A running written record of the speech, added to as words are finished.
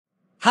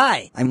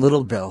Hi, I'm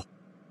Little Bill.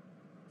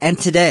 And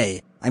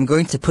today, I'm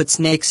going to put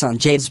snakes on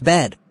Jade's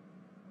bed.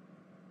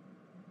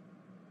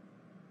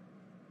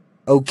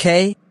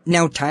 Okay,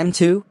 now time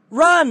to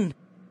run!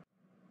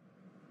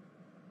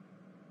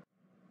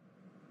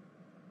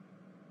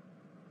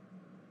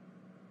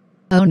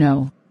 Oh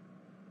no.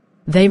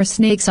 There are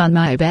snakes on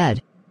my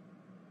bed.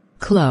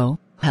 Chloe,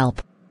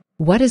 help.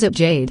 What is it,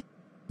 Jade?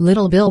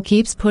 Little Bill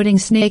keeps putting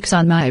snakes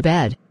on my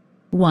bed.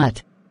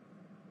 What?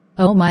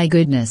 Oh my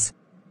goodness.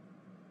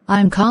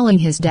 I'm calling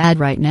his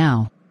dad right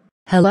now.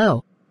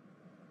 Hello?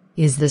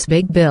 Is this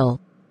Big Bill?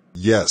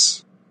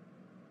 Yes.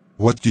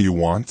 What do you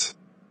want?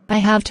 I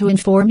have to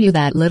inform you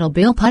that Little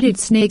Bill putted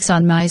snakes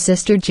on my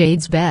sister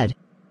Jade's bed.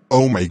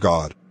 Oh my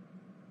God.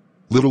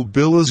 Little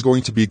Bill is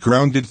going to be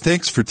grounded.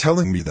 Thanks for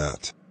telling me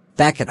that.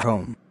 Back at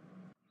home.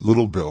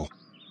 Little Bill.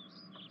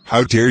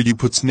 How dare you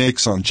put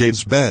snakes on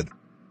Jade's bed?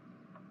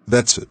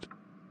 That's it.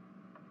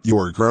 You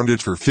are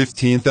grounded for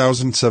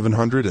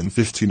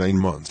 15,759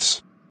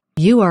 months.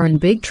 You are in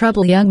big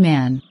trouble, young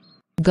man.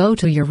 Go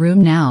to your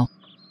room now.